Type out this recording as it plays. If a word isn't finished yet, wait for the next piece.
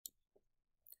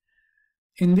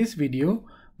In this video,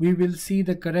 we will see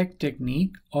the correct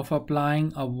technique of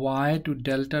applying a Y to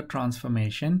delta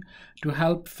transformation to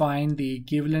help find the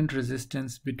equivalent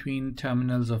resistance between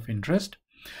terminals of interest.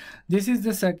 This is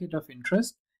the circuit of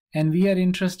interest, and we are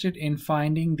interested in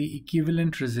finding the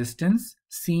equivalent resistance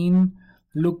seen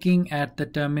looking at the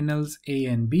terminals A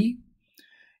and B.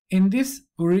 In this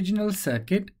original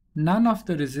circuit, none of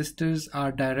the resistors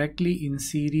are directly in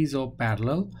series or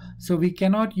parallel, so we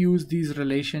cannot use these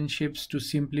relationships to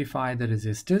simplify the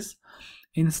resistors.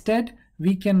 Instead,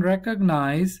 we can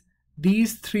recognize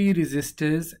these three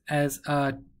resistors as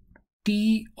a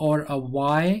T or a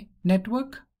Y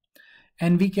network,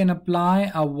 and we can apply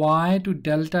a Y to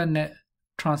delta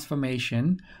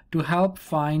transformation to help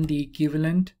find the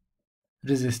equivalent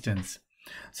resistance.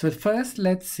 So first,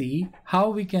 let's see how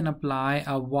we can apply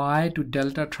a Y to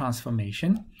delta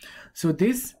transformation. So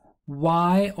this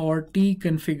Y or T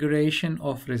configuration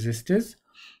of resistors,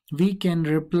 we can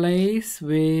replace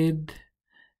with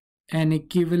an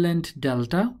equivalent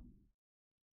delta.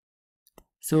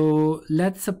 So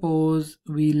let's suppose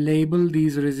we label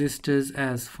these resistors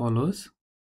as follows.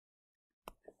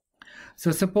 So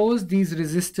suppose these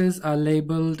resistors are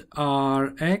labeled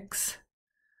Rx,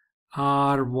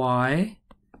 Ry,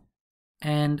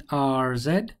 and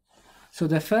Rz. So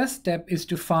the first step is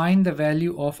to find the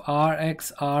value of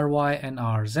Rx, Ry, and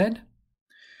Rz.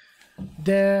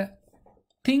 The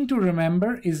thing to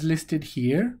remember is listed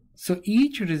here. So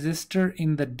each resistor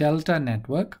in the delta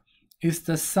network is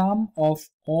the sum of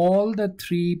all the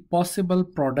three possible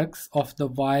products of the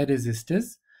Y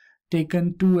resistors,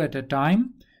 taken two at a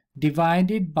time,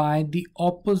 divided by the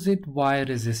opposite Y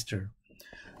resistor.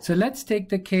 So let's take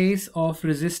the case of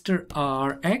resistor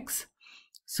Rx.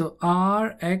 So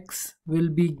Rx will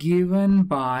be given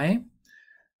by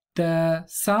the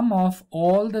sum of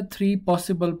all the three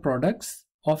possible products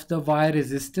of the Y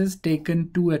resistors taken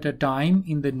two at a time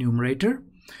in the numerator.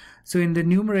 So in the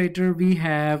numerator we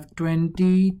have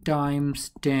 20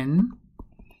 times 10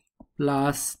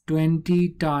 plus 20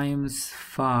 times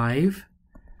 5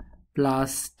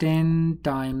 plus 10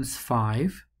 times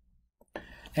 5.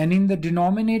 And in the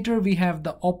denominator we have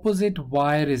the opposite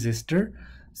Y resistor.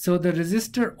 So the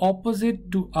resistor opposite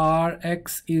to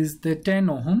Rx is the 10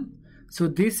 ohm. So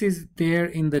this is there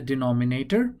in the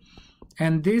denominator.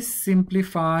 And this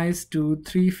simplifies to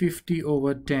 350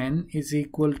 over 10 is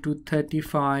equal to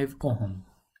 35 ohm.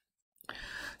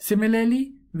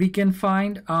 Similarly, we can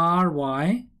find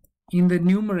Ry. In the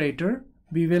numerator,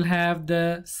 we will have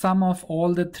the sum of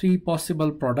all the three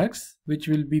possible products, which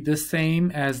will be the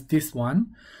same as this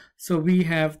one. So we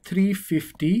have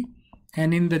 350,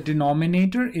 and in the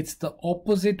denominator, it's the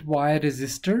opposite Y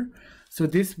resistor. So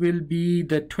this will be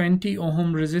the 20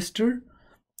 ohm resistor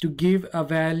to give a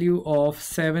value of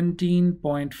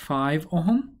 17.5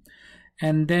 ohm.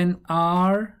 And then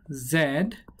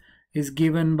Rz is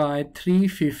given by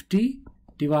 350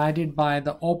 divided by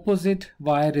the opposite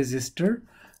Y resistor,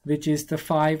 which is the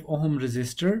 5 ohm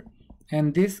resistor,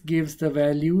 and this gives the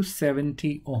value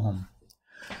 70 ohm.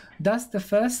 Thus the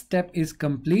first step is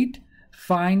complete,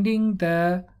 finding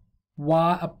the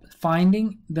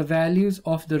values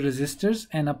of the resistors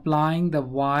and applying the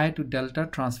Y to delta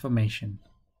transformation.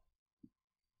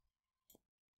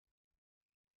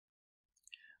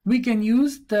 We can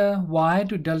use the Y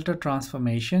to delta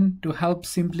transformation to help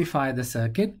simplify the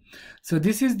circuit. So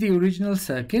this is the original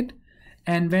circuit,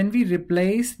 and when we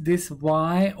replace this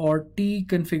Y or T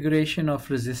configuration of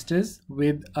resistors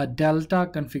with a delta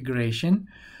configuration,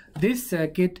 this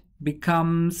circuit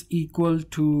becomes equal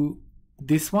to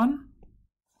this one.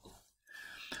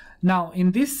 Now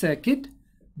in this circuit,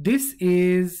 this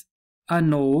is a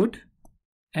node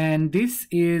and this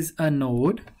is a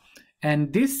node,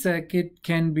 and this circuit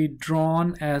can be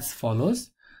drawn as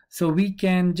follows. So we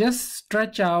can just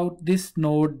stretch out this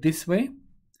node this way.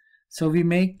 So we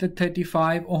make the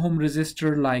 35 ohm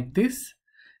resistor like this,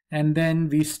 and then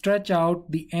we stretch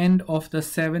out the end of the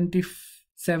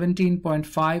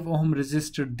 17.5 ohm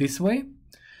resistor this way,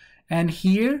 and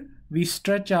here we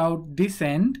stretch out this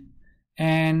end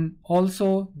and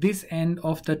also this end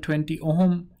of the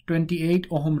 28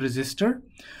 ohm resistor.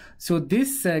 So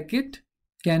this circuit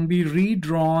can be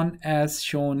redrawn as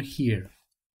shown here.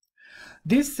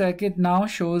 This circuit now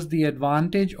shows the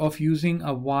advantage of using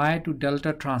a Y to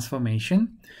delta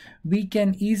transformation. We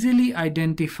can easily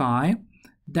identify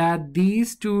that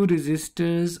these two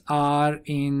resistors are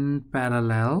in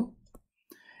parallel,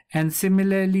 and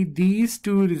similarly these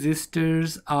two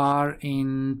resistors are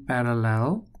in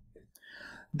parallel.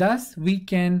 Thus we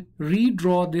can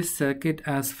redraw this circuit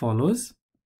as follows.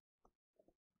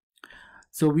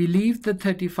 So we leave the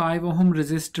 35 ohm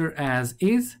resistor as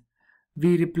is.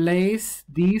 we replace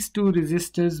these two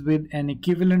resistors with an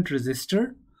equivalent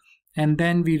resistor, and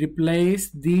then we replace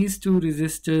these two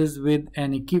resistors with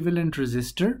an equivalent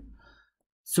resistor.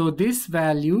 So this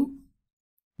value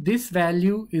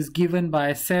is given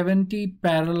by 70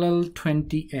 parallel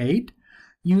 28.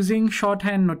 Using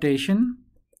shorthand notation,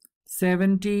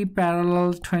 70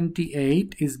 parallel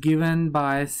 28 is given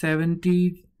by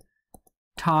 70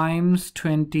 times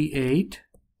 28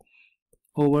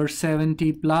 over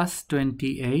 70 plus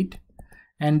 28,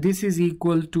 and this is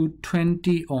equal to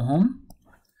 20 ohm.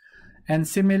 And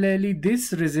similarly,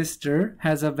 this resistor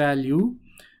has a value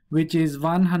which is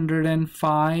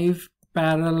 105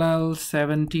 parallel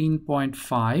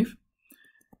 17.5,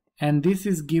 and this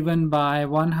is given by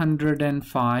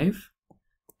 105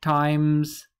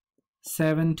 times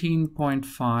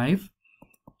 17.5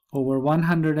 over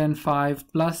 105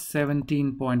 plus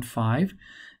 17.5,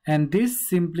 and this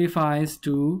simplifies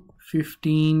to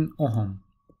 15 ohm.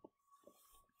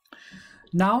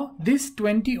 Now this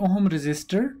 20 ohm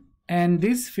resistor and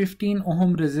this 15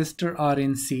 ohm resistor are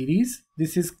in series.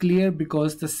 This is clear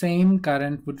because the same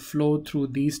current would flow through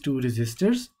these two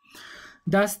resistors.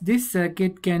 Thus this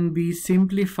circuit can be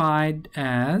simplified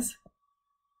as,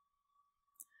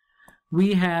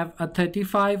 we have a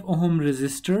 35 ohm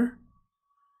resistor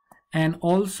and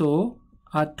also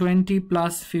a 20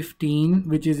 plus 15,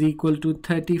 which is equal to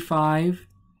 35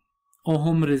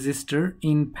 ohm resistor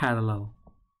in parallel.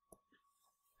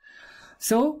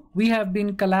 So we have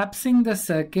been collapsing the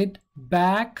circuit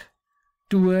back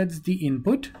towards the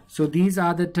input. So these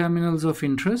are the terminals of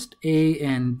interest, A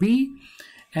and B,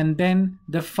 and then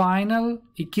the final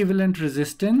equivalent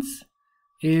resistance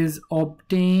is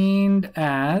obtained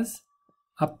as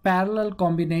a parallel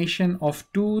combination of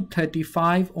two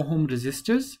 35 ohm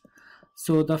resistors.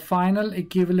 So the final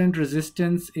equivalent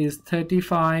resistance is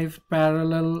 35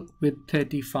 parallel with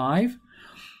 35,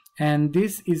 and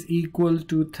this is equal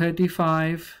to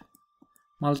 35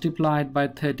 multiplied by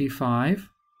 35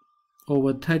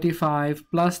 over 35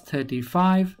 plus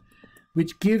 35,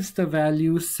 which gives the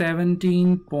value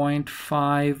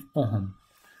 17.5 ohm.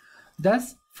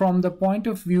 Thus, from the point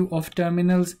of view of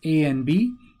terminals A and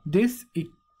B, this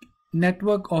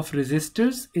network of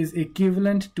resistors is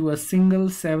equivalent to a single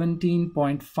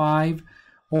 17.5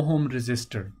 ohm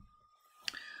resistor.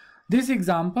 This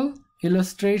example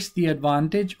illustrates the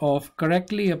advantage of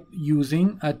correctly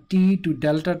using a T to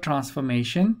delta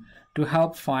transformation to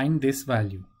help find this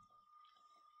value.